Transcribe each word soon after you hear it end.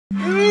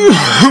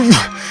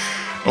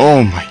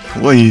Oh my,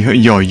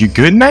 yo, you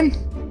good, man?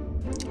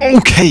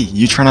 Okay,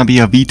 you trying to be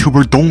a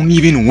VTuber? Don't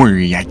even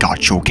worry, I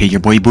got you. Okay, your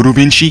boy Budo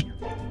Vinci,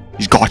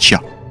 he's got you.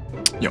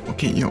 Yo,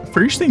 okay, yo.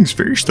 First things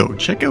first, though.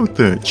 Check out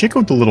the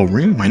little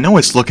room. I know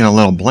it's looking a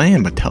little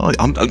bland, but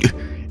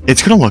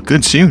it's gonna look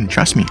good soon.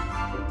 Trust me.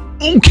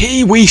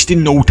 Okay,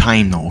 wasting no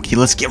time though. Okay,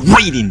 let's get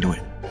right into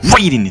it.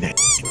 Right into that.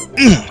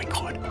 Oh my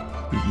god.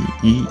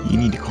 You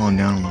need to calm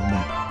down a little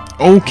bit.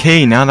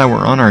 Okay, now that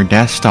we're on our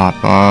desktop,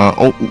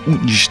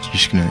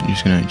 just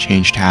gonna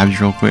change tabs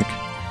real quick.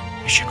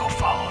 You should go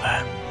follow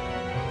that.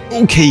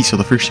 Okay, so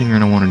the first thing you're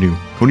gonna want to do,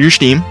 go to your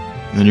Steam,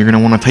 and then you're gonna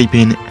want to type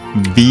in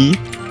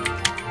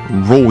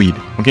Vroid,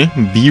 okay?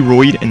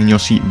 Vroid, and then you'll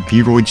see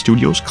Vroid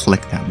Studios.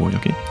 Click that boy,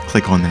 okay?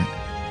 Click on that.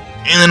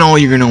 And then all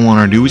you're gonna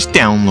want to do is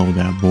download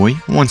that boy.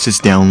 Once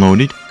it's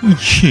downloaded,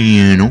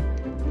 you know,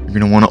 you're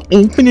gonna want to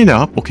open it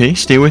up, okay?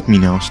 Stay with me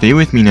now. Stay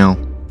with me now.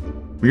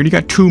 We already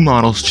got two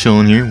models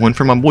chilling here. One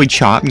for my boy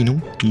Chop, you know,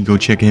 you can go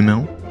check him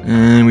out.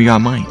 And we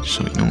got mine.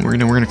 So, you know, we're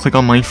gonna click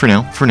on mine for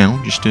now,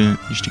 just to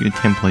get a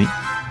template.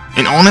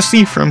 And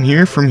honestly, from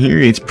here,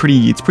 it's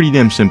pretty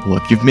damn simple.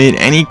 If you've made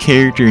any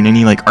character in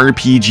any like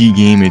RPG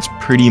game, it's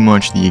pretty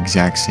much the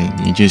exact same.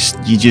 You just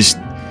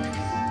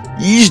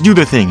do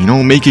the thing, you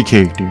know, make a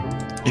character.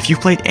 If you've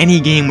played any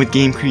game with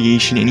game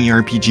creation, any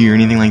RPG or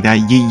anything like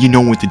that, you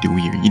know what to do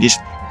here. You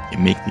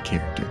make the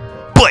character.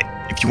 But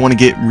if you want to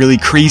get really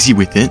crazy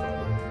with it,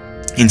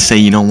 and say,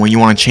 you know, when you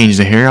want to change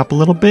the hair up a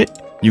little bit,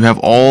 you have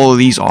all of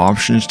these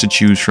options to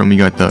choose from. You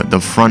got the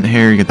front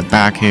hair, you got the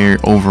back hair,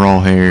 overall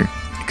hair,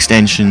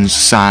 extensions,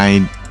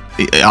 side,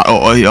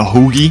 a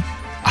hoogie,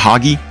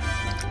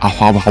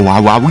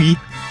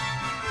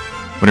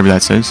 whatever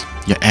that says.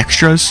 You got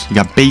extras, you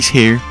got base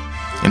hair,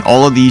 and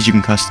all of these you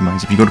can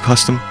customize. If you go to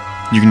custom,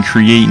 you can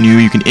create new,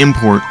 you can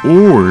import,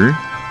 or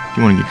if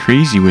you want to get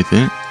crazy with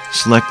it,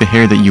 select the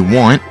hair that you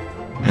want,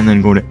 and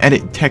then go to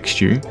edit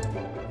texture.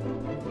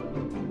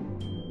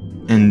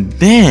 And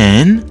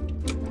then,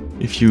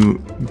 if you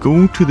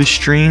go to the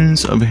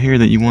strains of hair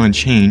that you want to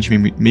change,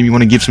 maybe you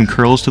want to give some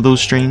curls to those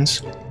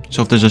strains.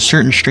 So if there's a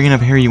certain strain of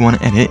hair you want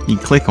to edit, you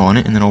click on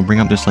it, and then it'll bring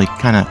up this like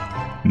kind of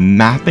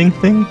mapping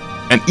thing.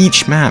 And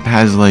each map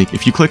has like,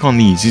 if you click on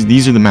these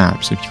are the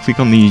maps. If you click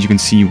on these, you can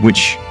see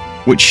which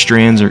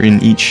strands are in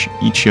each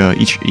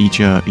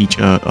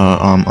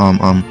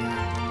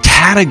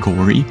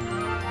category.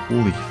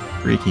 Holy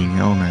freaking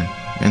hell, man!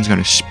 Man's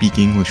gotta speak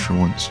English for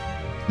once.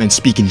 Man's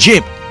speaking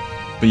jib.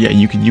 But yeah,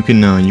 you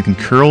can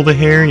curl the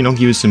hair, you know,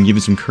 give it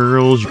some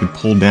curls. You can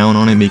pull down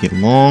on it, make it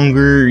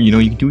longer. You know,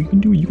 you can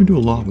do a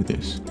lot with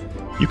this.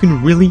 You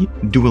can really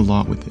do a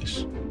lot with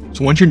this.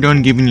 So once you're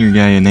done giving your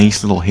guy a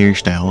nice little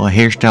hairstyle, a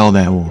hairstyle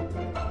that will,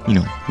 you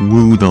know,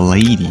 woo the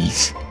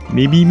ladies.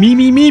 Maybe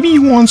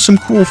you want some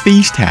cool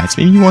face tats.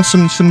 Maybe you want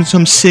some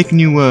sick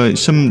new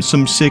some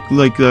sick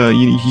like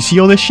you see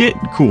all this shit?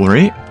 Cool,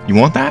 right? You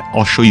want that?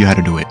 I'll show you how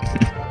to do it.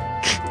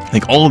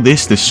 Like all of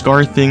this, the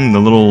scar thing, the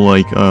little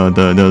like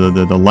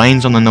the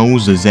lines on the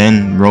nose, the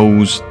Zen,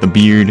 Rose, the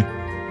beard,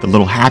 the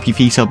little happy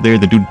face up there,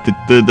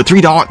 the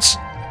three dots,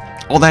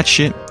 all that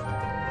shit.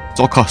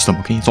 It's all custom,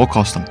 okay? It's all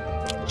custom.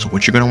 So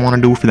what you're gonna want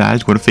to do for that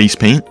is go to face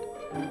paint.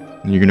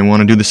 And you're gonna want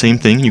to do the same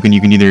thing. You can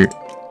either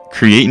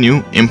create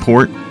new,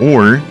 import,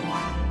 or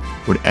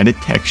go to edit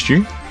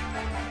texture,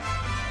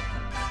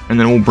 and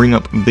then it will bring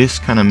up this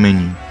kind of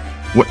menu.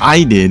 What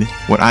I did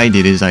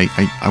is I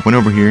went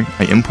over here,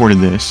 I imported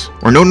this,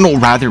 or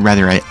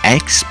rather I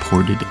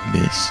exported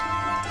this.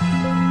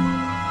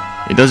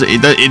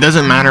 It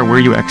doesn't matter where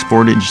you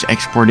export it, just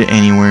export it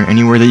anywhere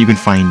that you can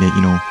find it, you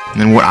know. And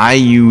then what I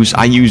use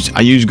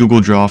Google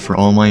Draw for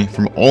all my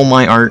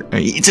art.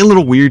 It's a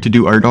little weird to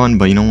do art on,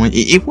 but you know what?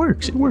 It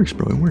works, bro,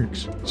 it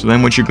works. So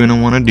then what you're gonna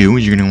want to do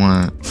is you're gonna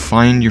want to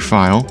find your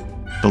file,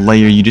 the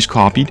layer you just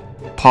copied,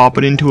 pop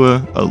it into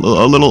a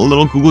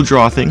little Google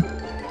Draw thing.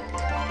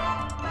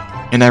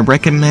 And I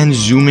recommend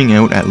zooming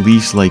out at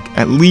least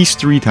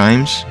 3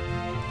 times,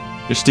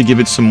 just to give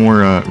it some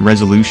more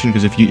resolution.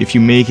 Because if you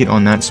make it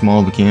on that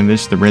small of a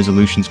canvas, the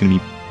resolution's gonna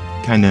be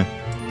kind of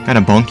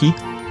bunky.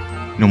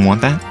 You don't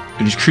want that.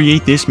 So just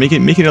create this, make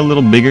it a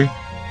little bigger,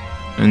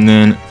 and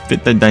then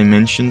fit the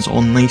dimensions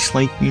all nice,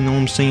 like, you know what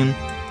I'm saying.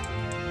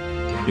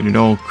 Get it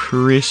all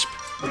crisp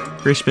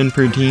and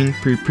pristine.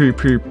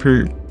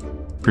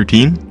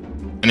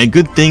 And a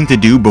good thing to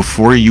do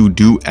before you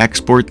do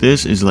export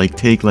this is like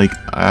take like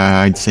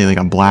I'd say like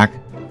a black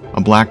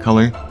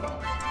color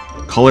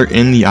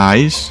in the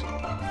eyes,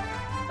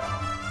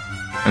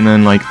 and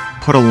then like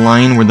put a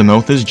line where the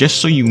mouth is,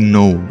 just so you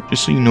know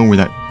where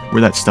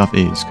that stuff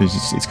is,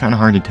 because it's kind of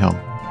hard to tell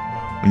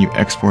when you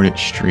export it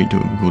straight to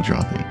a Google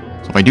Draw thing.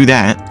 So if I do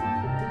that,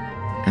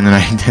 and then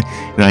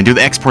I do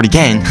the export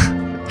again.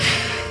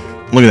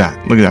 Look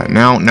at that.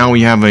 Now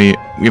we have a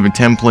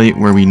template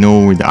where we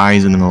know where the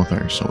eyes and the mouth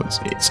are, so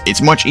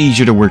it's much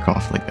easier to work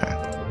off like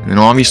that. And then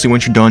obviously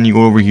once you're done, you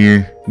go over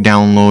here,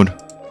 download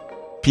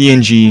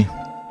PNG.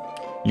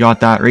 You got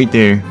that right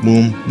there.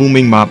 Boom,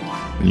 bing bop.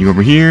 And you go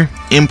over here,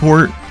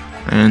 import,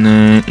 and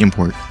then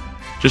import.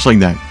 Just like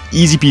that.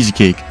 Easy peasy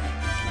cake.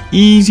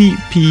 Easy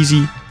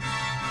peasy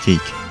cake.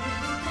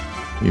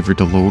 Wait for it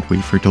to load,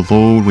 wait for it to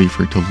load, wait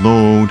for it to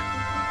load.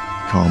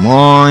 Come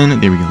on.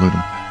 There we go, look at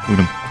him. Look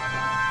at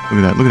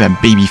him. Look at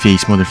that baby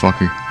face,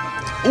 motherfucker.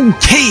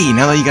 Okay,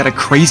 now that you got a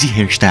crazy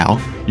hairstyle,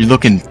 you're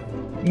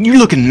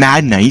looking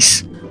mad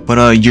nice.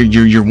 But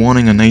you're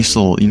wanting a nice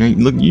little, you know,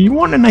 you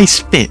want a nice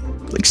fit.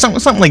 Like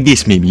something like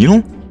this maybe, you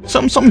know?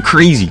 Something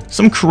crazy.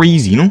 Something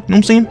crazy, you know? You know what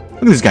I'm saying?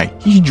 Look at this guy.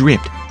 He's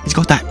dripped. He's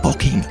got that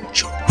fucking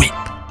drip.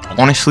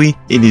 Honestly,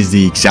 it is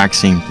the exact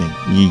same thing.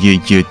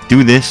 You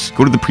do this,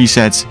 go to the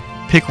presets,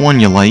 pick one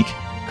you like,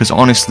 because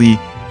honestly,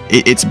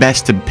 it's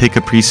best to pick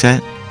a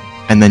preset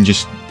and then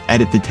just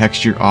edit the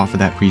texture off of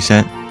that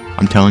preset.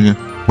 I'm telling you,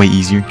 way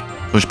easier.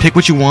 So just pick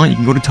what you want. You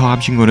can go to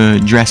tops, you can go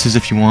to dresses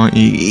if you want.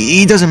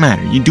 It doesn't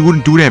matter. You do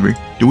whatever.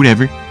 Do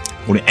whatever.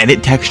 Go to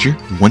edit texture.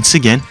 Once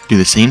again, do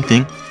the same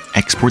thing.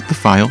 Export the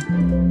file.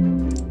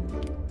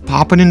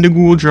 Pop it into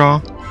Google Draw.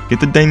 Get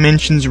the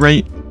dimensions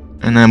right.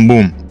 And then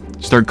boom.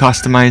 Start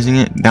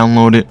customizing it.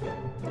 Download it.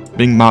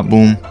 Bing bop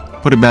boom.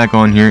 Put it back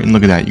on here. And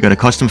look at that. You got a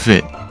custom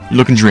fit. You're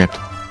looking dripped.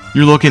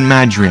 You're looking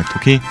mad dripped,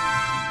 okay?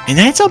 And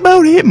that's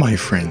about it, my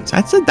friends.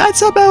 That's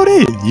about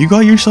it. You got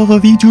yourself a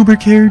VTuber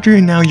character,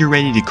 and now you're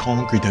ready to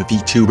conquer the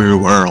VTuber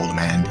world,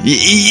 man.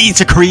 It's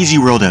a crazy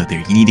world out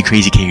there. You need a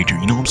crazy character,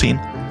 you know what I'm saying?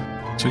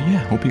 So yeah,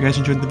 hope you guys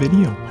enjoyed the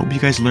video. Hope you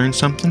guys learned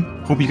something.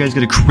 Hope you guys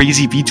get a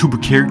crazy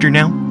VTuber character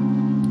now.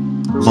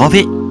 Love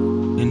it.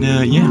 And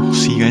yeah, we'll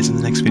see you guys in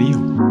the next video.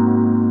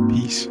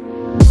 Peace.